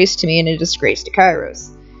disgrace to me and a disgrace to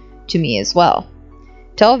Kairos. To me as well.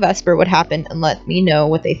 Tell Vesper what happened and let me know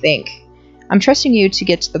what they think. I'm trusting you to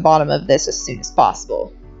get to the bottom of this as soon as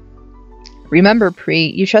possible. Remember, Pre,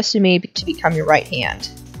 you trusted me to become your right hand.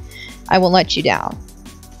 I won't let you down.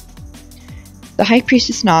 The High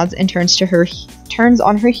Priestess nods and turns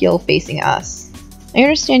on her heel facing us. I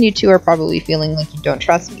understand you two are probably feeling like you don't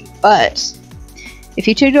trust me, but if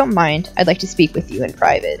you two don't mind, I'd like to speak with you in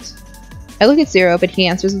private. I look at Zero, but he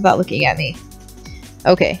answers without looking at me.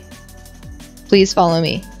 Okay. Please follow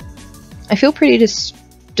me. I feel pretty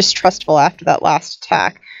distrustful after that last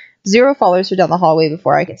attack. Zero follows her down the hallway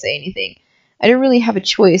before I can say anything. I didn't really have a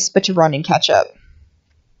choice but to run and catch up.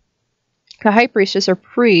 The High Priestess, or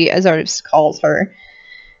Pre, as Artemis calls her,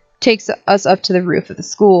 takes us up to the roof of the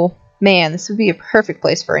school. Man, this would be a perfect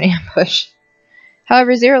place for an ambush.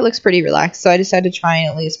 However, Zero looks pretty relaxed, so I decide to try and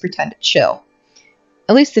at least pretend to chill.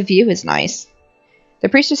 At least the view is nice. The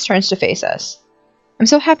priestess turns to face us. I'm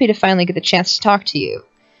so happy to finally get the chance to talk to you.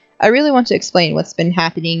 I really want to explain what's been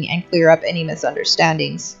happening and clear up any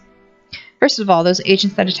misunderstandings. First of all, those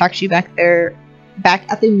agents that attacked you back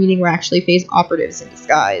at the meeting were actually FaZe operatives in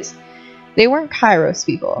disguise. They weren't Kairos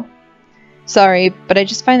people. Sorry, but I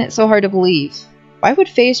just find it so hard to believe. Why would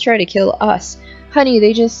FaZe try to kill us? Honey,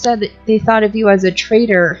 they just said that they thought of you as a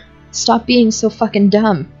traitor. Stop being so fucking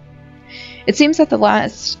dumb. It seems that the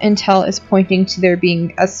last intel is pointing to there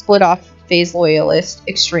being a split-off FaZe loyalist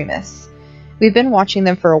extremists. We've been watching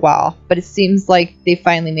them for a while, but it seems like they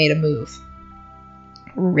finally made a move.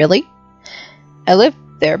 Really? I lived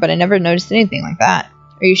there, but I never noticed anything like that.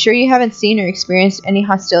 Are you sure you haven't seen or experienced any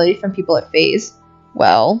hostility from people at FaZe?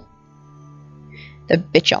 Well... The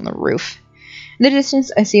bitch on the roof. In the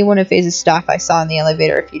distance, I see one of FaZe's staff I saw in the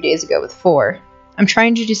elevator a few days ago with 4. I'm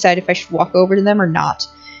trying to decide if I should walk over to them or not,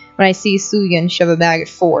 when I see Suyun shove a bag at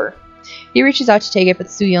 4. He reaches out to take it, but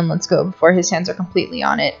Suyun lets go before his hands are completely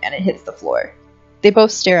on it, and it hits the floor. They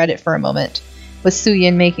both stare at it for a moment, with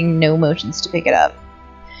Suyun making no motions to pick it up.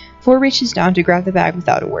 4 reaches down to grab the bag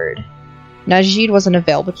without a word. Najid wasn't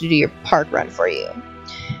available to do your park run for you.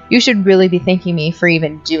 You should really be thanking me for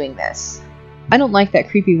even doing this. I don't like that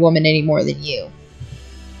creepy woman any more than you.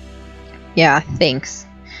 Yeah, thanks.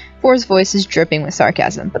 4's voice is dripping with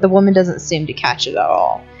sarcasm, but the woman doesn't seem to catch it at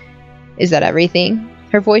all. Is that everything?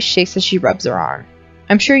 Her voice shakes as she rubs her arm.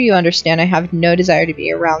 I'm sure you understand I have no desire to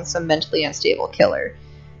be around some mentally unstable killer.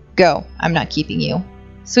 Go, I'm not keeping you.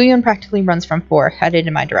 Soo-yeon practically runs from 4, headed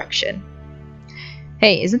in my direction.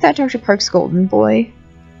 Hey, isn't that Dr. Park's golden boy?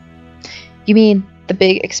 You mean the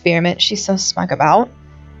big experiment she's so smug about?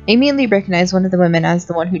 I immediately recognize one of the women as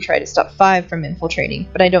the one who tried to stop 5 from infiltrating,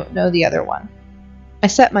 but I don't know the other one. I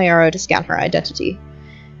set my arrow to scan her identity.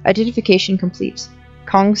 Identification complete.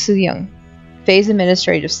 Kong Soo-young, Phase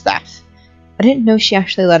Administrative Staff. I didn't know she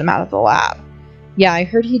actually let him out of the lab. Yeah, I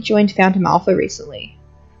heard he joined Phantom Alpha recently.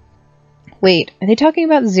 Wait, are they talking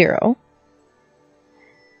about Zero?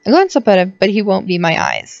 I glance up at him, but he won't meet my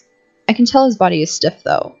eyes. I can tell his body is stiff,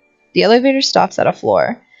 though. The elevator stops at a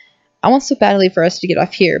floor. I want so badly for us to get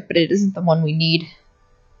off here, but it isn't the one we need.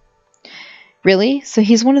 Really? So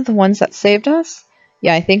he's one of the ones that saved us?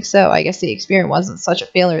 Yeah, I think so. I guess the experiment wasn't such a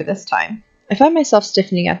failure this time. I find myself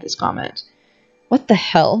stiffening at this comment. What the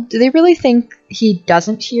hell? Do they really think he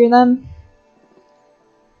doesn't hear them?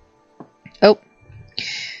 Oh.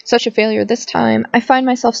 Such a failure this time. I find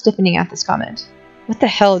myself stiffening at this comment. What the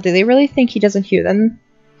hell? Do they really think he doesn't hear them?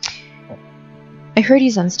 I heard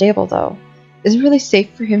he's unstable, though. Is it really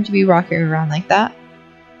safe for him to be rocking around like that?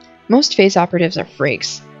 Most phase operatives are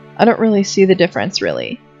freaks. I don't really see the difference,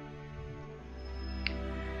 really.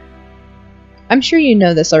 I'm sure you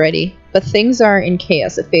know this already, but things are in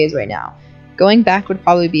chaos at phase right now. Going back would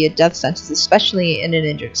probably be a death sentence, especially in an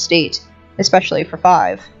injured state. Especially for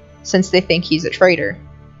 5, since they think he's a traitor.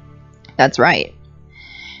 That's right.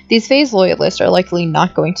 These phase loyalists are likely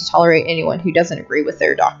not going to tolerate anyone who doesn't agree with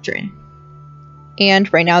their doctrine.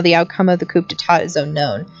 And right now the outcome of the coup d'etat is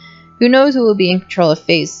unknown. Who knows who will be in control of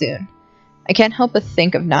phase soon. I can't help but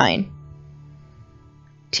think of 9.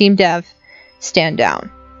 Team Dev, stand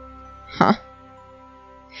down. Huh?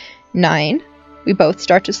 9? We both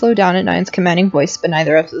start to slow down at 9's commanding voice, but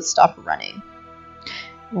neither of us stop running.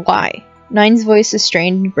 Why? 9's voice is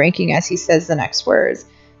strained and breaking as he says the next words.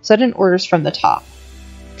 Sudden orders from the top.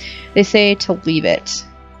 They say to leave it.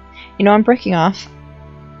 You know, I'm breaking off.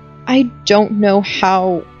 I don't know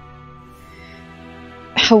how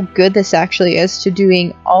good this actually is to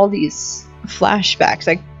doing all these flashbacks.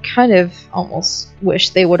 I kind of almost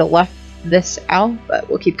wish they would have left this out, but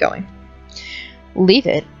we'll keep going. Leave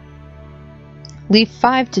it? Leave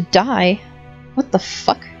 5 to die? What the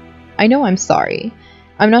fuck? I know I'm sorry.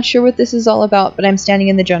 I'm not sure what this is all about, but I'm standing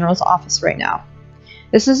in the general's office right now.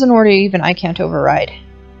 This is an order even I can't override.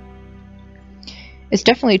 It's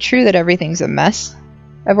definitely true that everything's a mess.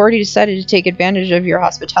 I've already decided to take advantage of your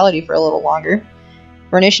hospitality for a little longer.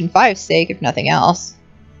 For Nation 5's sake, if nothing else.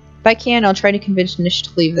 If I can, I'll try to convince Nish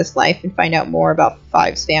to leave this life and find out more about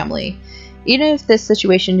 5's family. Even if this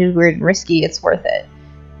situation is weird and risky, it's worth it.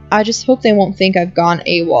 I just hope they won't think I've gone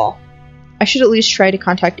AWOL. I should at least try to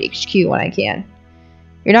contact HQ when I can.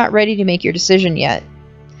 You're not ready to make your decision yet.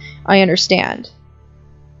 I understand.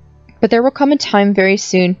 But there will come a time very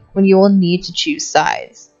soon when you will need to choose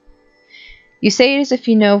sides. You say it as if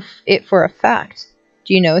you know it for a fact.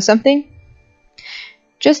 Do you know something?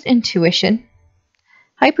 Just intuition.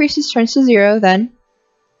 High Priestess turns to Zero, then,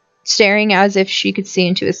 staring as if she could see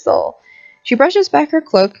into his soul. She brushes back her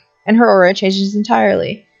cloak, and her aura changes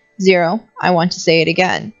entirely. Zero, I want to say it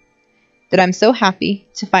again. That I'm so happy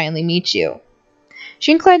to finally meet you.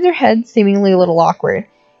 She inclines her head, seemingly a little awkward.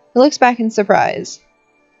 He looks back in surprise.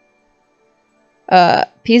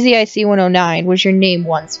 PZIC 109 was your name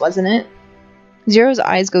once, wasn't it? Zero's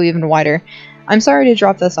eyes go even wider. I'm sorry to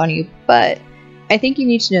drop this on you, but I think you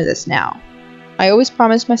need to know this now. I always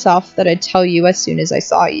promised myself that I'd tell you as soon as I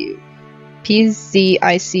saw you.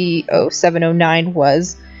 PZIC 0709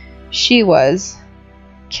 was... She was...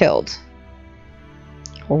 killed.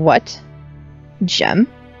 What? Gem?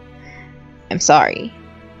 I'm sorry.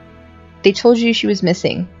 They told you she was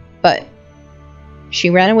missing, but... She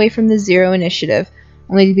ran away from the Zero Initiative,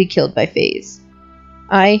 only to be killed by FaZe.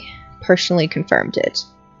 I personally confirmed it.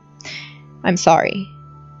 I'm sorry.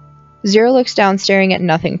 Zero looks down, staring at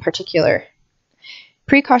nothing particular.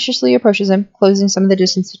 Precautiously approaches him, closing some of the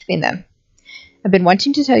distance between them. I've been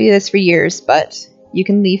wanting to tell you this for years, but you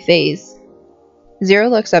can leave FaZe. Zero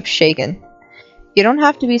looks up, shaken. You don't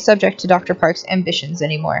have to be subject to Dr. Park's ambitions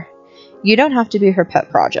anymore. You don't have to be her pet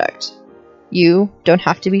project. You don't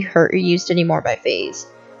have to be hurt or used anymore by FaZe.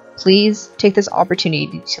 Please take this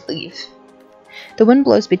opportunity to leave. The wind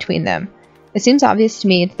blows between them. It seems obvious to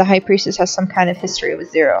me that the High Priestess has some kind of history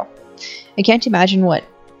with Zero. I can't imagine what,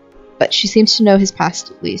 but she seems to know his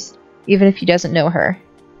past at least, even if he doesn't know her.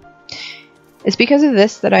 It's because of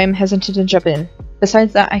this that I am hesitant to jump in.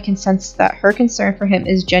 Besides that, I can sense that her concern for him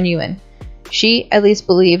is genuine. She at least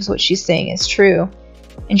believes what she's saying is true.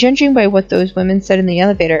 And judging by what those women said in the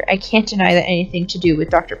elevator, I can't deny that anything to do with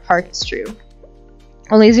Dr. Park is true.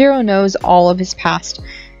 Only Zero knows all of his past.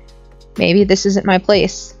 Maybe this isn't my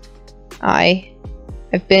place. I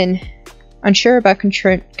have been unsure about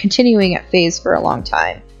continuing at Phase for a long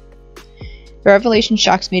time. The revelation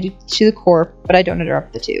shocks me to the core, but I don't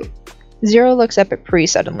interrupt the two. Zero looks up at Pri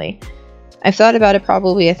suddenly. I've thought about it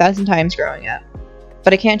probably 1,000 times growing up,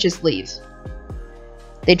 but I can't just leave.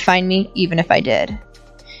 They'd find me even if I did.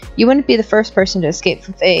 You wouldn't be the first person to escape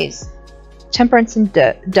from Phase. Temperance and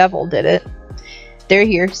Devil did it. They're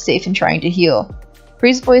here, safe and trying to heal.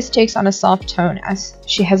 Pri's voice takes on a soft tone as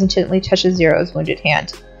she hesitantly touches Zero's wounded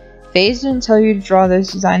hand. Phase didn't tell you to draw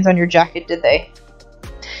those designs on your jacket, did they?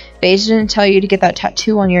 Phase didn't tell you to get that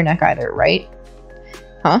tattoo on your neck either, right?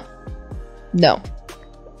 Huh? No.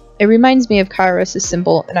 It reminds me of Kairos'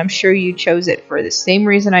 symbol, and I'm sure you chose it for the same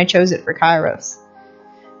reason I chose it for Kairos.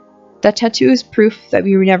 That tattoo is proof that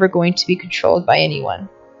we were never going to be controlled by anyone.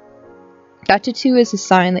 That tattoo is a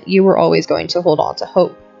sign that you were always going to hold on to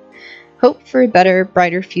hope. Hope for a better,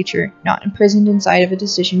 brighter future, not imprisoned inside of a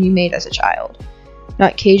decision you made as a child.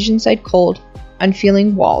 Not caged inside cold,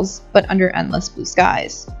 unfeeling walls, but under endless blue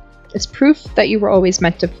skies. It's proof that you were always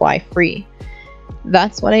meant to fly free.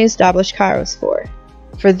 That's what I established Kairos for.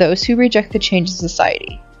 For those who reject the change of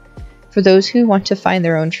society. For those who want to find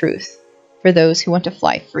their own truth. For those who want to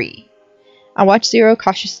fly free. I watch Zero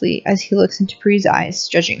cautiously as he looks into Pri's eyes,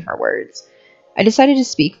 judging her words. I decided to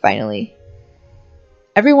speak finally.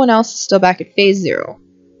 Everyone else is still back at Phase 0.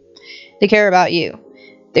 They care about you.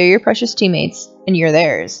 They're your precious teammates, and you're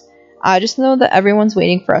theirs. I just know that everyone's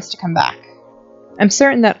waiting for us to come back. I'm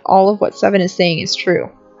certain that all of what Seven is saying is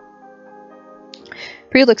true.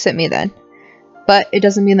 Pri looks at me then. But it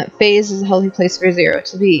doesn't mean that Phase is a healthy place for Zero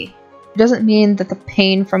to be. It doesn't mean that the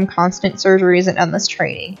pain from constant surgeries and endless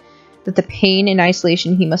training, that the pain and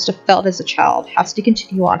isolation he must have felt as a child has to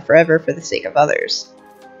continue on forever for the sake of others.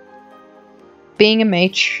 Being a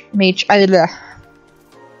mage,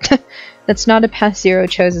 that's not a path Zero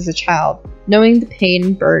chose as a child, knowing the pain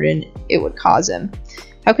and burden it would cause him.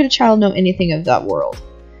 How could a child know anything of that world?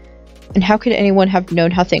 And how could anyone have known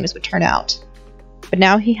how things would turn out? But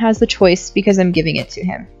now he has the choice because I'm giving it to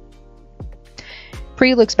him.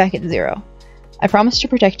 Pri looks back at Zero. I promise to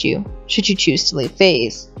protect you, should you choose to leave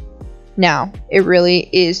Phase. Now, it really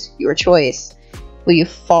is your choice. Will you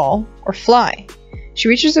fall or fly? She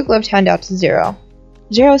reaches a gloved hand out to Zero.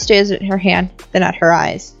 Zero stares at her hand, then at her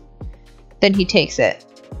eyes. Then he takes it.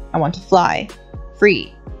 I want to fly.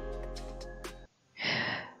 Free.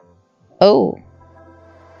 Oh.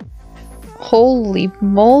 Holy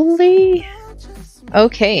moly.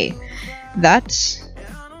 Okay. That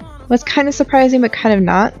was kind of surprising, but kind of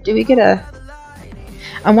not. Do we get a...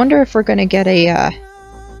 I wonder if we're going to get a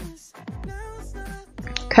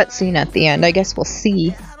cutscene at the end. I guess we'll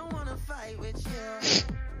see.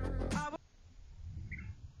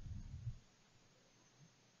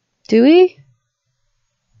 Do we?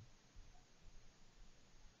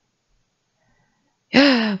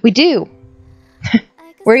 We do!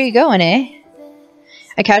 Where are you going, eh?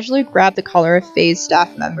 I casually grab the collar of Faye's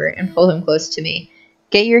staff member and pull him close to me.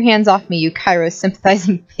 Get your hands off me, you Kairos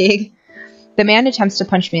sympathizing pig. The man attempts to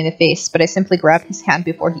punch me in the face, but I simply grab his hand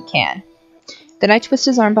before he can. Then I twist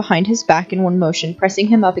his arm behind his back in one motion, pressing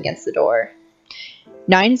him up against the door.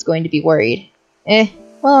 9 is going to be worried. Well,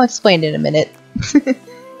 I'll explain in a minute.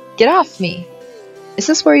 Get off me! Is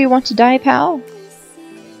this where you want to die, pal?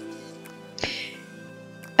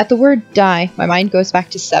 At the word die, my mind goes back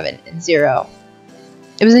to 7 and 0.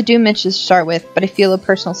 It was a doom mission to start with, but I feel a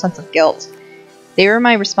personal sense of guilt. They were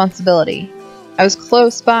my responsibility. I was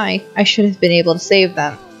close by. I should have been able to save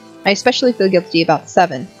them. I especially feel guilty about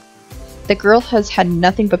 7. The girl has had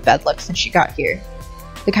nothing but bad luck since she got here.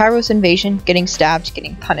 The Kairos invasion, getting stabbed,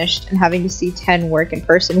 getting punished, and having to see 10 work in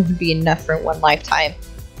person would be enough for one lifetime.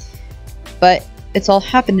 But it's all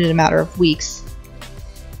happened in a matter of weeks.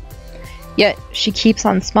 Yet, she keeps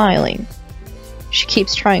on smiling. She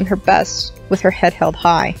keeps trying her best, with her head held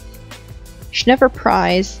high. She never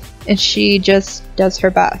pries, and she just does her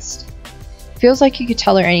best. Feels like you could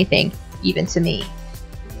tell her anything, even to me.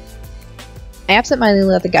 I absentmindedly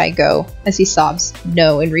let the guy go, as he sobs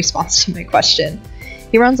no in response to my question.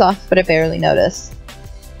 He runs off, but I barely notice.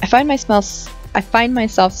 I find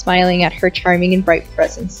myself smiling at her charming and bright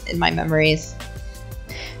presence in my memories.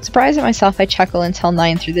 Surprised at myself, I chuckle and tell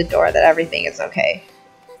 9 through the door that everything is okay.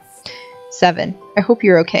 7. I hope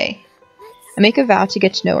you're okay. I make a vow to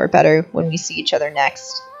get to know her better when we see each other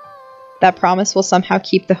next. That promise will somehow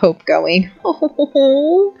keep the hope going.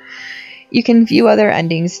 You can view other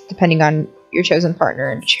endings depending on your chosen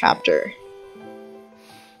partner in chapter.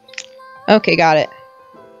 Okay, got it.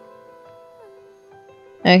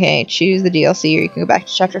 Okay, choose the DLC, or you can go back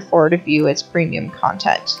to chapter 4 to view its premium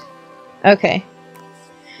content. Okay.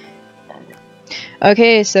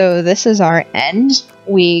 Okay, so this is our end.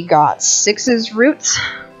 We got 6's roots.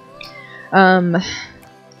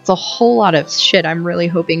 It's a whole lot of shit. I'm really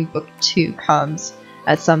hoping book 2 comes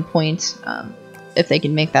at some point. If they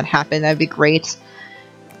can make that happen, that'd be great.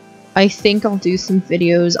 I think I'll do some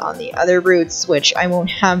videos on the other routes, which I won't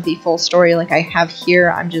have the full story like I have here.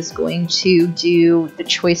 I'm just going to do the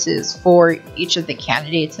choices for each of the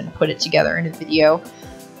candidates and put it together in a video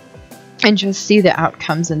and just see the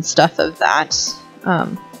outcomes and stuff of that.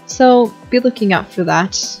 So be looking out for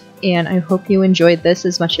that, and I hope you enjoyed this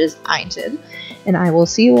as much as I did, and I will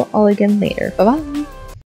see you all again later. Bye-bye!